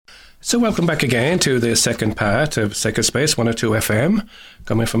So welcome back again to the second part of Sacred Space 102 FM,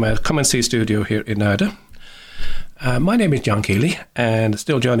 coming from our Come and See studio here in Narda. My name is John Keeley, and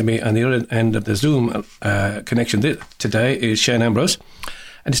still joining me on the other end of the Zoom connection today is Shane Ambrose.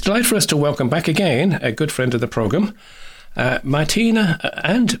 And it's a delight for us to welcome back again a good friend of the programme, Martina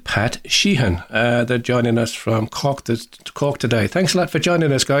and Pat Sheehan. They're joining us from Cork today. Thanks a lot for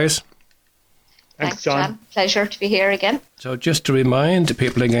joining us, guys. Thanks, John. Pleasure to be here again. So just to remind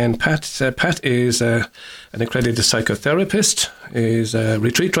people again, Pat is an accredited psychotherapist, is a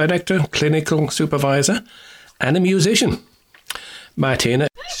retreat director, clinical supervisor, and a musician. Martina,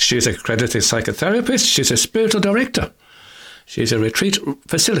 she's an accredited psychotherapist, she's a spiritual director, she's a retreat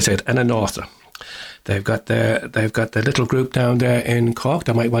facilitator and an author. They've got their little group down there in Cork.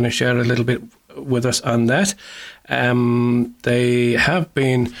 They might want to share a little bit with us on that. They have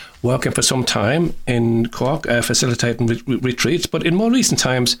been working for some time in Cork, facilitating retreats, but in more recent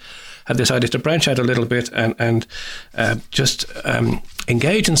times have decided to branch out a little bit and just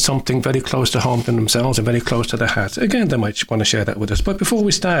engage in something very close to home to themselves and very close to their heart. Again, they might want to share that with us. But before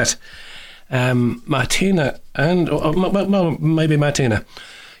we start, Martina, maybe Martina,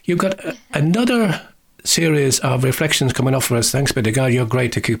 you've got another series of reflections coming up for us. Thanks be to God, you're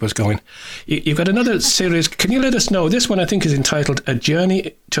great to keep us going. You've got another series. Can you let us know? This one I think is entitled A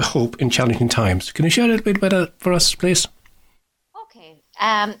Journey to Hope in Challenging Times. Can you share a little bit better for us, please? Okay.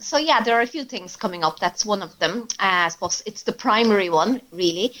 So there are a few things coming up. That's one of them. I suppose it's the primary one,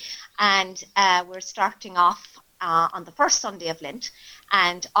 really. And we're starting off on the first Sunday of Lent.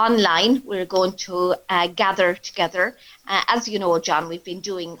 And online, we're going to gather together. As you know, John, we've been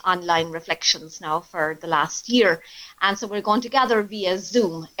doing online reflections now for the last year. And so we're going to gather via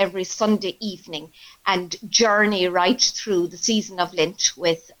Zoom every Sunday evening and journey right through the season of Lent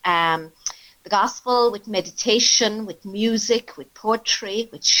with the gospel, with meditation, with music, with poetry,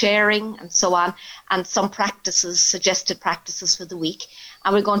 with sharing and so on, and some practices, suggested practices for the week.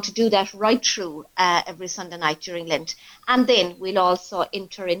 And we're going to do that right through every Sunday night during Lent. And then we'll also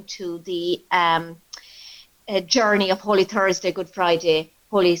enter into the journey of Holy Thursday, Good Friday,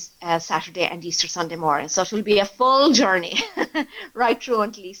 Holy Saturday and Easter Sunday morning. So it will be a full journey right through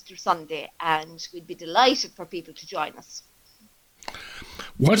until Easter Sunday. And we'd be delighted for people to join us.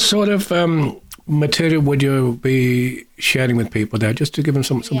 What sort of material would you be sharing with people there, just to give them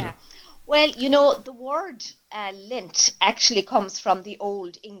some? Yeah. Well, you know, the word Lent actually comes from the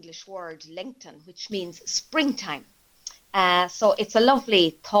Old English word Lengton, which means springtime. So it's a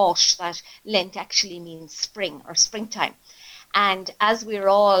lovely thought that Lent actually means spring or springtime. And as we're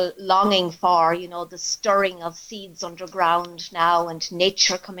all longing for, you know, the stirring of seeds underground now and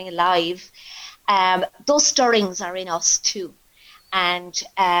nature coming alive, those stirrings are in us too. And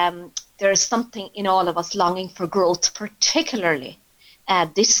there's something in all of us longing for growth, particularly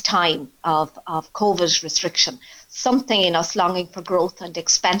this time of COVID restriction, something in us longing for growth and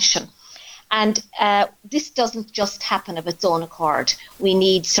expansion. And this doesn't just happen of its own accord. We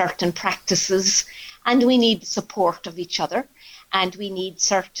need certain practices and we need support of each other. And we need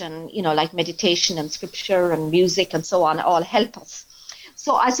certain, you know, like meditation and scripture and music and so on, all help us.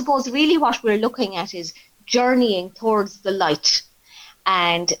 So I suppose really what we're looking at is journeying towards the light.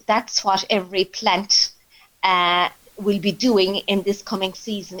 And that's what every plant will be doing in this coming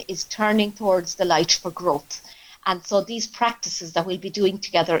season, is turning towards the light for growth. And so these practices that we'll be doing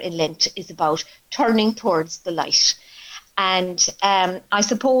together in Lent is about turning towards the light. And I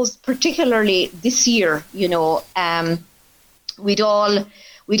suppose particularly this year, you know, we'd all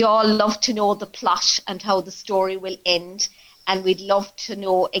love to know the plot and how the story will end. And we'd love to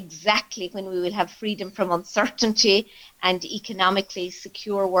know exactly when we will have freedom from uncertainty and economically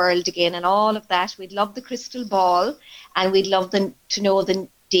secure world again and all of that. We'd love the crystal ball, and we'd love to know the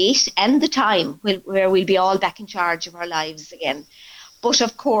date and the time where we'll be all back in charge of our lives again. But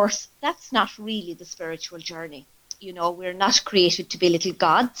of course, that's not really the spiritual journey. You know, we're not created to be little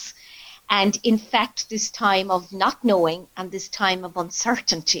gods. And in fact, this time of not knowing and this time of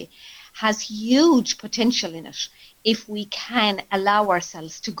uncertainty has huge potential in it if we can allow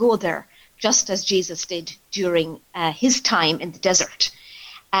ourselves to go there, just as Jesus did during his time in the desert.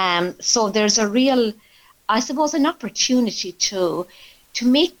 So there's a real, I suppose, an opportunity to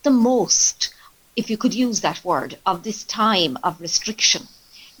make the most, if you could use that word, of this time of restriction,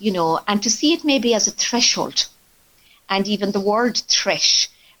 you know, and to see it maybe as a threshold. And even the word thresh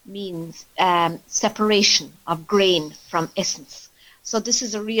means separation of grain from essence. So this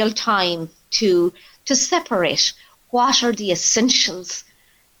is a real time to separate what are the essentials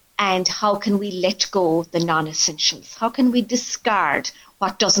and how can we let go the non-essentials? How can we discard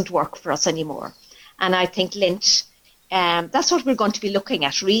what doesn't work for us anymore? And I think Lent That's what we're going to be looking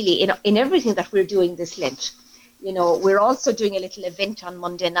at, really, in everything that we're doing this Lent. We're also doing a little event on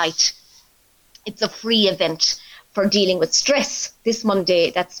Monday night. It's a free event for dealing with stress this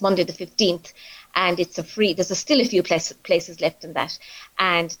Monday. That's Monday the 15th. And it's there's still a few places left in that.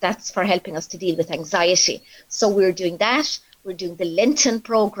 And that's for helping us to deal with anxiety. So we're doing that. We're doing the Lenten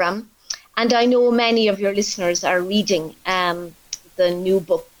program. And I know many of your listeners are reading the new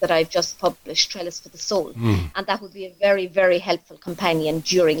book that I've just published, Trellis for the Soul. And that would be a very, very helpful companion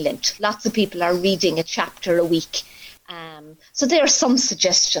during Lent. Lots of people are reading a chapter a week. So there are some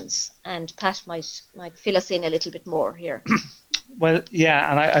suggestions, and Pat might fill us in a little bit more here. Well,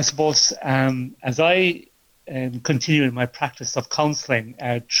 yeah, and I suppose as I continue in my practice of counselling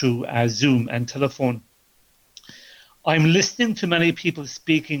through Zoom and telephone, I'm listening to many people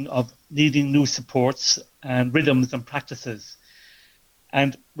speaking of needing new supports and rhythms and practices.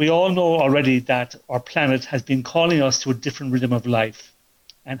 And we all know already that our planet has been calling us to a different rhythm of life,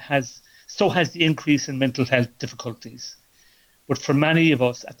 and so has the increase in mental health difficulties. But for many of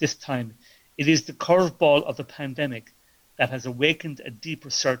us at this time, it is the curveball of the pandemic that has awakened a deeper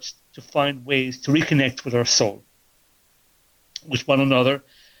search to find ways to reconnect with our soul, with one another,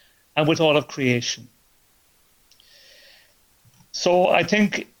 and with all of creation. So I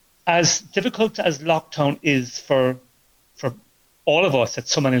think, as difficult as lockdown is for all of us at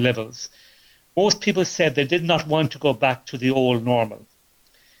so many levels, most people said they did not want to go back to the old normal.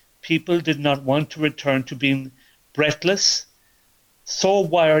 People did not want to return to being breathless, so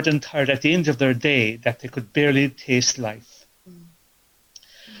wired and tired at the end of their day that they could barely taste life.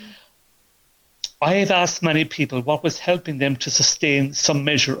 I have asked many people what was helping them to sustain some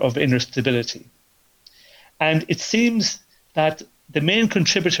measure of inner stability. And it seems that the main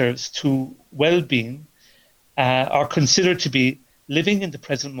contributors to well-being are considered to be living in the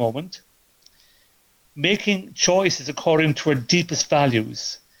present moment, making choices according to our deepest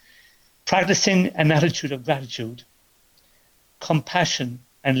values, practicing an attitude of gratitude, compassion,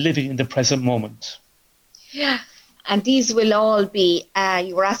 and living in the present moment. Yeah, and these will all be,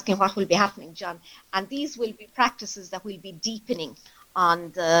 you were asking what will be happening, John, and these will be practices that will be deepening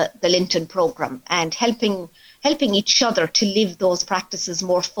on the Lenten program and helping each other to live those practices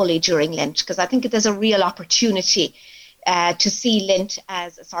more fully during Lent, because I think there's a real opportunity to see Lent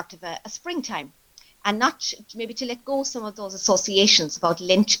as a sort of a springtime, and not maybe to let go some of those associations about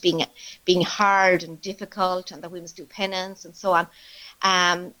Lent being hard and difficult and that we must do penance and so on.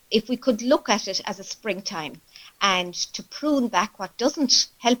 If we could look at it as a springtime and to prune back what doesn't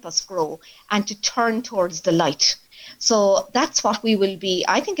help us grow and to turn towards the light. So that's what we will be.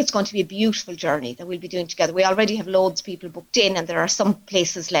 I think it's going to be a beautiful journey that we'll be doing together. We already have loads of people booked in, and there are some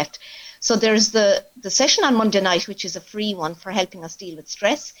places left. So there's the session on Monday night, which is a free one for helping us deal with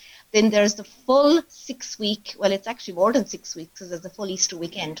stress. Then there's the full 6 week, well, it's actually more than 6 weeks because there's the full Easter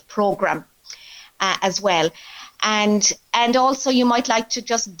weekend program as well. And also you might like to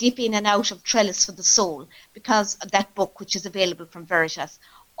just dip in and out of Trellis for the Soul, because of that book, which is available from Veritas.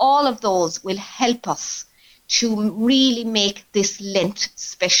 All of those will help us to really make this Lent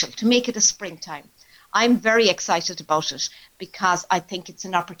special, to make it a springtime. I'm very excited about it because I think it's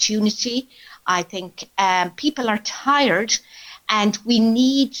an opportunity. I think people are tired, and we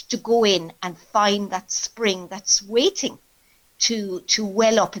need to go in and find that spring that's waiting to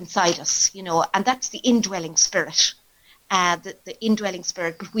well up inside us, and that's the indwelling spirit, the indwelling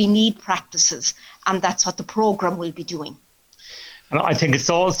spirit. But we need practices, and that's what the program will be doing. And I think it's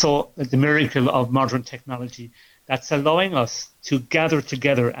also the miracle of modern technology that's allowing us to gather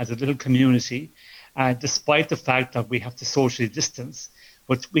together as a little community, despite the fact that we have to socially distance,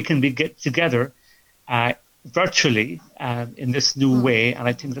 but we can get together virtually in this new way. And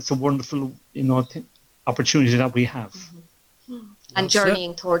I think that's a wonderful, opportunity that we have. And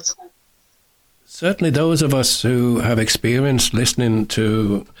journeying towards. Certainly those of us who have experienced listening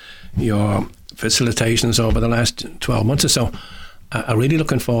to your facilitations over the last 12 months or so are really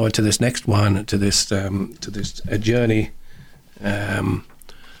looking forward to this next one, to this journey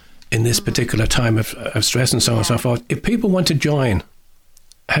in this particular time of stress and so on and so forth. If people want to join,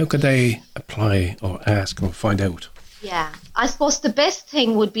 how could they apply or ask or find out? Yeah, I suppose the best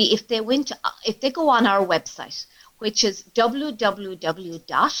thing would be if they go on our website, which is www.ruah,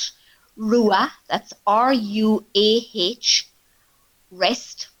 that's RUAH,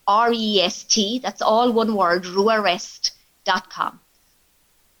 rest, REST, that's all one word, ruahrest.com.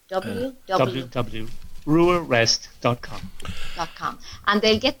 www.ruahrest.com. And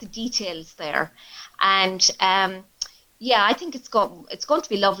they'll get the details there. And I think it's going to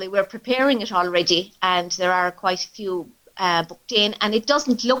be lovely. We're preparing it already, and there are quite a few booked in, and it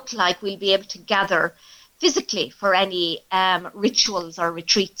doesn't look like we'll be able to gather physically for any rituals or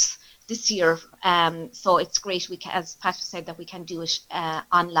retreats this year. So it's great, as Pat said, that we can do it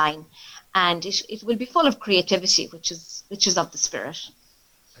online. And it will be full of creativity, which is of the spirit.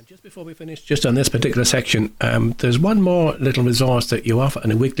 And just before we finish, just on this particular section, there's one more little resource that you offer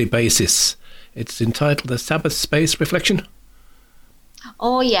on a weekly basis. It's entitled the Sabbath Space Reflection.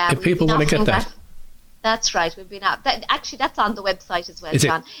 Oh, yeah. If people want to get that. That's right. We've been out. Actually, that's on the website as well, Is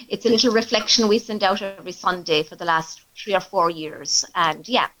John. It's a little reflection we send out every Sunday for the last 3 or 4 years. And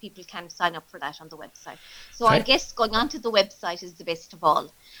yeah, people can sign up for that on the website. So I guess going onto the website is the best of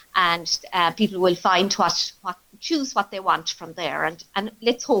all. And people will find choose what they want from there. And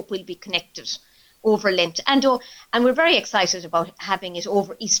let's hope we'll be connected over Lent. And we're very excited about having it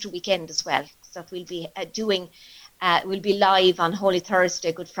over Easter weekend as well. So we'll be we'll be live on Holy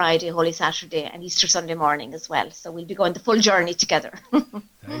Thursday, Good Friday, Holy Saturday, and Easter Sunday morning as well. So we'll be going the full journey together.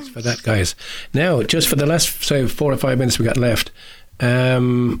 Thanks for that, guys. Now, just for the last, say, 4 or 5 minutes we got left,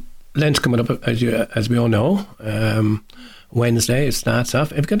 Lent's coming up, as we all know. Wednesday, it starts off.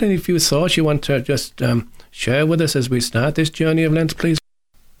 Have you got any few thoughts you want to just share with us as we start this journey of Lent, please?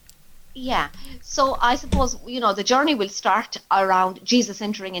 Yeah. So I suppose, the journey will start around Jesus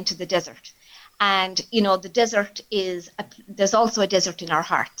entering into the desert. And, the desert there's also a desert in our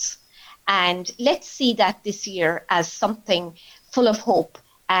hearts. And let's see that this year as something full of hope.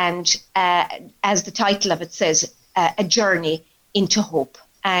 And as the title of it says, a journey into hope.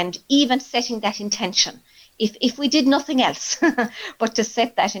 And even setting that intention, if we did nothing else, but to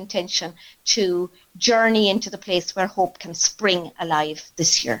set that intention to journey into the place where hope can spring alive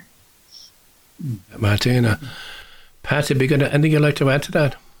this year. Martina, Pat, have you got anything you'd like to add to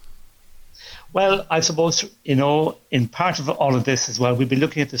that? Well, I suppose, in part of all of this as well, we've been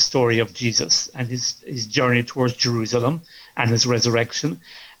looking at the story of Jesus and his journey towards Jerusalem and his resurrection.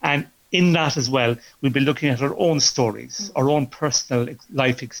 And in that as well, we've been looking at our own stories, our own personal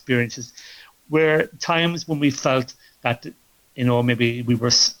life experiences, where times when we felt that, maybe we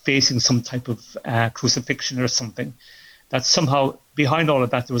were facing some type of crucifixion or something, that somehow behind all of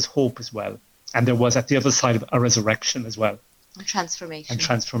that, there was hope as well. And there was at the other side of a resurrection as well. And transformation.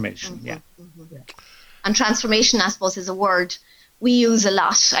 Mm-hmm. Yeah. Mm-hmm. Yeah. And transformation, I suppose, is a word we use a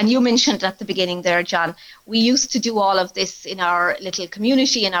lot. And you mentioned at the beginning there, John, we used to do all of this in our little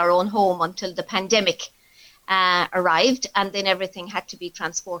community, in our own home, until the pandemic arrived, and then everything had to be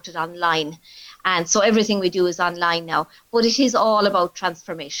transported online. And so everything we do is online now. But it is all about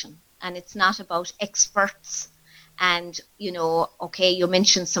transformation. And it's not about experts. And, you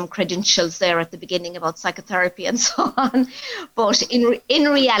mentioned some credentials there at the beginning about psychotherapy and so on. But in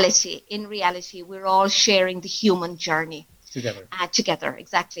reality, we're all sharing the human journey. Together,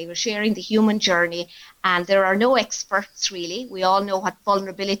 exactly. We're sharing the human journey. And there are no experts, really. We all know what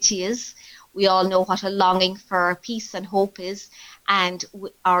vulnerability is. We all know what a longing for peace and hope is. And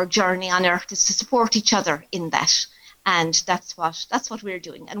our journey on earth is to support each other in that. And that's what we're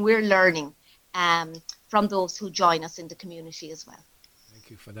doing. And we're learning from those who join us in the community as well.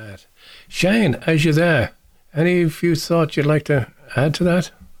 Thank you for that. Shane, as you're there, any few thoughts you'd like to add to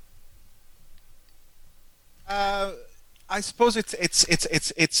that? I suppose it's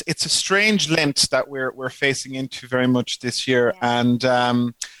a strange Lent that we're facing into very much this year, and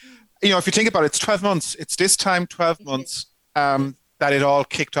if you think about it, it's 12 months. It's this time 12 months that it all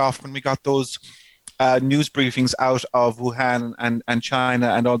kicked off when we got those news briefings out of Wuhan and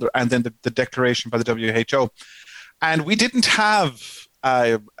China and then the declaration by the WHO, and we didn't have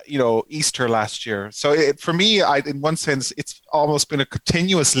Easter last year. So for me, in one sense, it's almost been a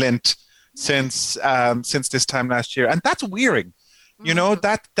continuous Lent since this time last year, and that's wearing.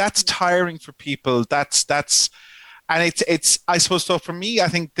 That's tiring for people. And it's I suppose so. For me, I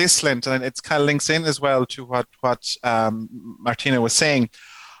think this Lent, and it's kind of links in as well to what Martina was saying.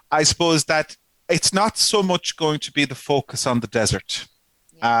 I suppose that it's not so much going to be the focus on the desert.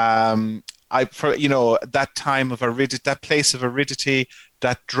 That time of aridity, that place of aridity,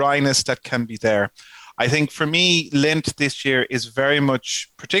 that dryness that can be there. I think for me, Lent this year is very much,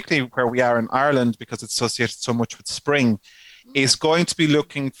 particularly where we are in Ireland, because it's associated so much with spring, is going to be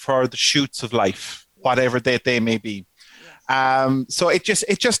looking for the shoots of life, whatever they may be. So it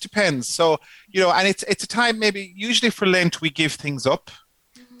just depends. So, and it's a time, maybe usually for Lent, we give things up.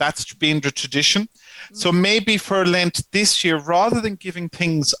 That's been the tradition. So maybe for Lent this year, rather than giving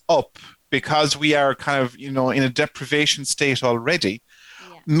things up because we are kind of, in a deprivation state already,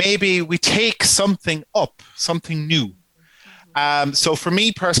 maybe we take something up, something new. So for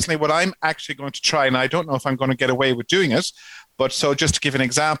me personally, what I'm actually going to try, and I don't know if I'm going to get away with doing it, but so just to give an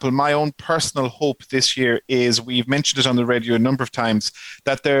example, my own personal hope this year is, we've mentioned it on the radio a number of times,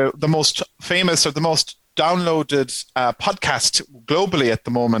 that the most famous or the most downloaded podcast globally at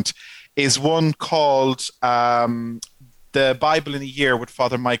the moment is one called The Bible in a Year with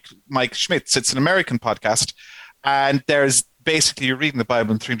Father Mike Schmitz. It's an American podcast, and there's basically you're reading the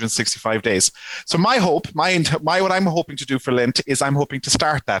Bible in 365 days. So my hope, what I'm hoping to do for Lent is I'm hoping to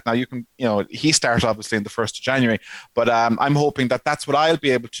start that. Now he started obviously on the 1st of January, but I'm hoping that that's what I'll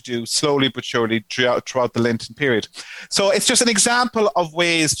be able to do slowly but surely throughout the Lenten period. So it's just an example of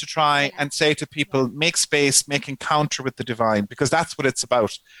ways to try and say to people, make space, make encounter with the divine, because that's what it's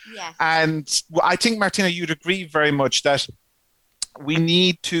about. Yes. And I think, Martina, you'd agree very much that we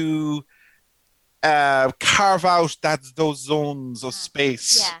need to carve out those zones of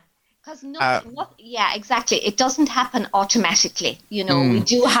space. Yeah, because exactly. It doesn't happen automatically. We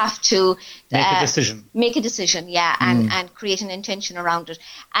do have to make a decision. And create an intention around it.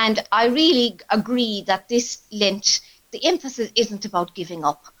 And I really agree that this Lent, the emphasis isn't about giving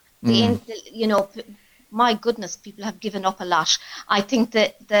up. My goodness, people have given up a lot. I think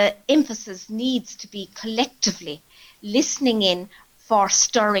that the emphasis needs to be collectively listening in for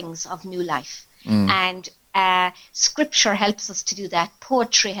stirrings of new life. And scripture helps us to do that.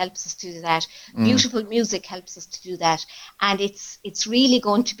 Poetry helps us to do that. Beautiful music helps us to do that. And it's really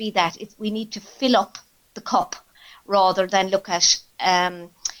going to be that. We need to fill up the cup rather than look at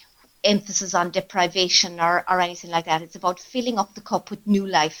emphasis on deprivation or anything like that. It's about filling up the cup with new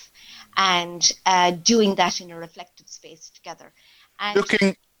life and doing that in a reflective space together. And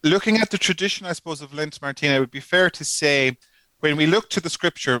looking at the tradition, I suppose, of Lent, Martina, it would be fair to say, when we look to the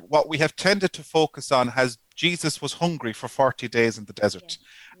scripture, what we have tended to focus on has Jesus was hungry for 40 days in the desert.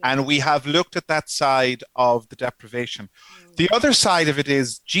 And we have looked at that side of the deprivation. The other side of it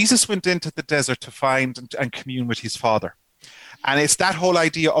is Jesus went into the desert to find and commune with his Father. And it's that whole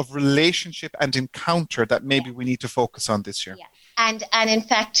idea of relationship and encounter that maybe we need to focus on this year. Yeah. And in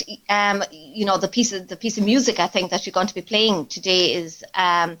fact, the piece of music I think that you're going to be playing today is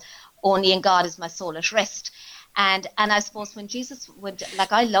Only in God Is My Soul at Rest. And I suppose when Jesus would,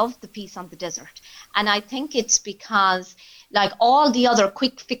 I love the piece on the desert. And I think it's because, all the other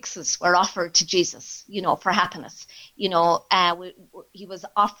quick fixes were offered to Jesus, for happiness. He was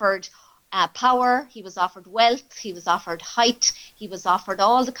offered power, he was offered wealth, he was offered height, he was offered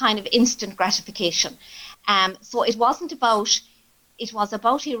all the kind of instant gratification. So it was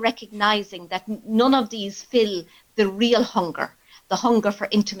about he recognizing that none of these fill the real hunger, the hunger for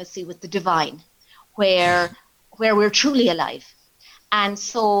intimacy with the divine, where we're truly alive. And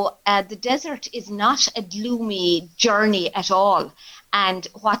so the desert is not a gloomy journey at all. And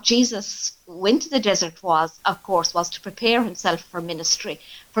what Jesus went to the desert was to prepare himself for ministry,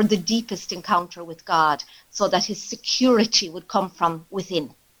 for the deepest encounter with God, so that his security would come from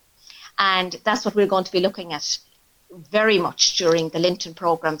within. And that's what we're going to be looking at very much during the Lenten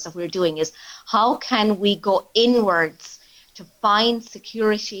programs that we're doing, is how can we go inwards to find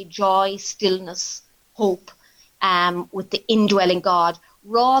security, joy, stillness, hope, with the indwelling God,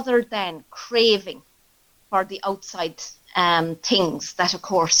 rather than craving for the outside things that, of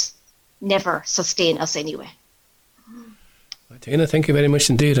course, never sustain us anyway. Tina, thank you very much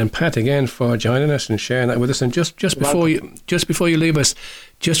indeed, and Pat again for joining us and sharing that with us. And just before you leave us,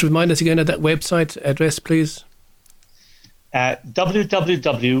 just remind us again of that website address, please.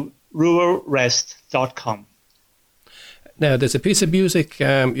 www.ruarrest.com. Now, there's a piece of music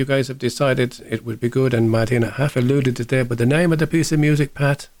you guys have decided it would be good, and Martina half alluded to it there, but the name of the piece of music,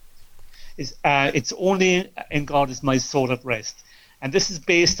 Pat? It's Only in God Is My Soul at Rest. And this is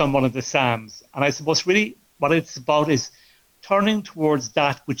based on one of the Psalms. And I suppose really what it's about is turning towards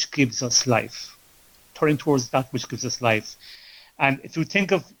that which gives us life. Turning towards that which gives us life. And if you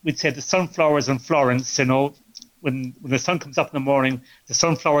think of, we'd say, the sunflowers in Florence, when the sun comes up in the morning, the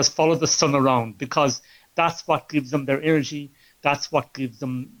sunflowers follow the sun around because that's what gives them their energy. That's what gives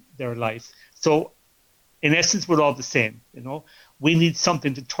them their life. So, in essence, we're all the same. We need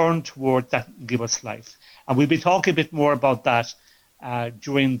something to turn toward that and give us life. And we'll be talking a bit more about that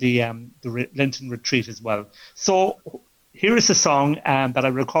during the Lenten retreat as well. So, here is a song that I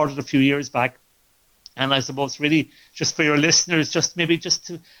recorded a few years back, and I suppose really just for your listeners, just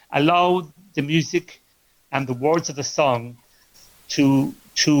to allow the music and the words of the song to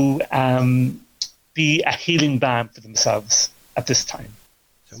be a healing balm for themselves at this time.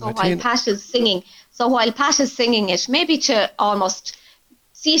 So while Pat is singing it, maybe to almost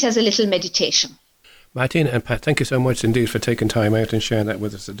see it as a little meditation. Martina and Pat, thank you so much indeed for taking time out and sharing that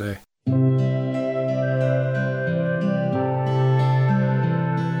with us today.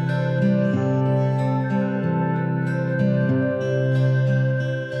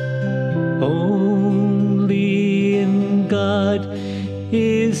 Only in God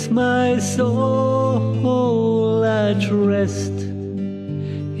is my soul rest.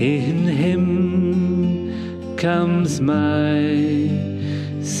 In him comes my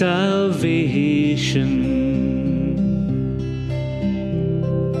salvation.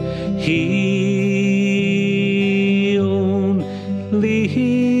 He only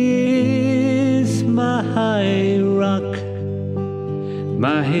is my rock,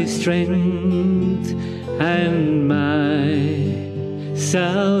 my strength and my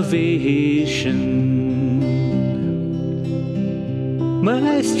salvation,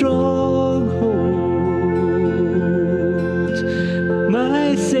 my stronghold,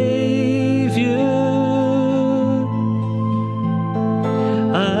 my Savior.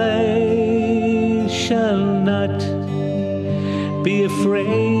 I shall not be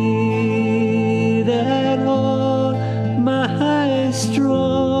afraid at all, my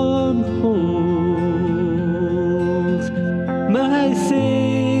stronghold, my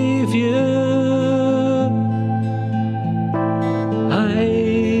Savior.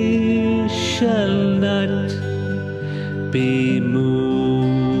 I shall not be moved.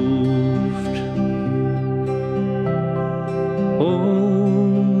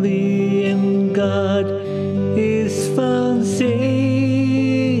 Only in God is found safety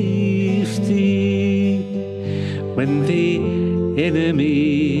when the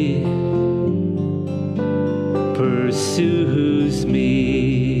enemy pursues me.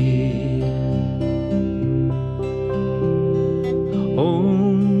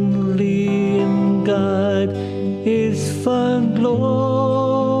 Only in God is found glory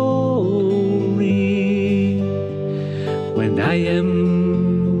when I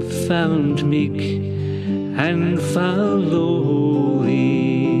am found meek and found lowly.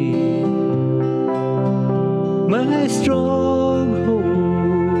 My stronghold,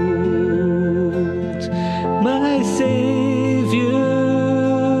 my Savior,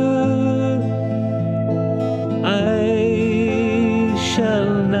 I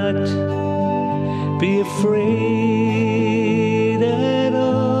shall not be afraid at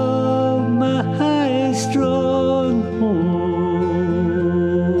all, my stronghold,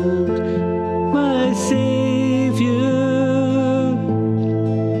 my Savior.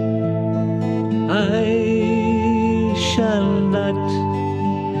 I shall not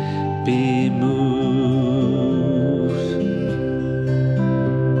be moved.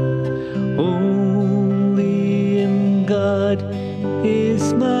 Only in God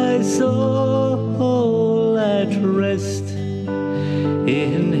is my soul at rest.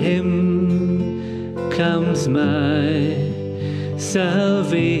 In him comes my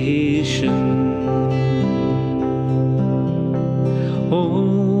salvation.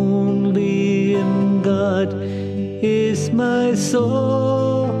 Only in God is my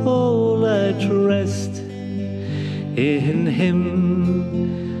soul at rest. In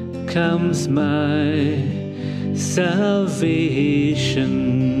him comes my salvation.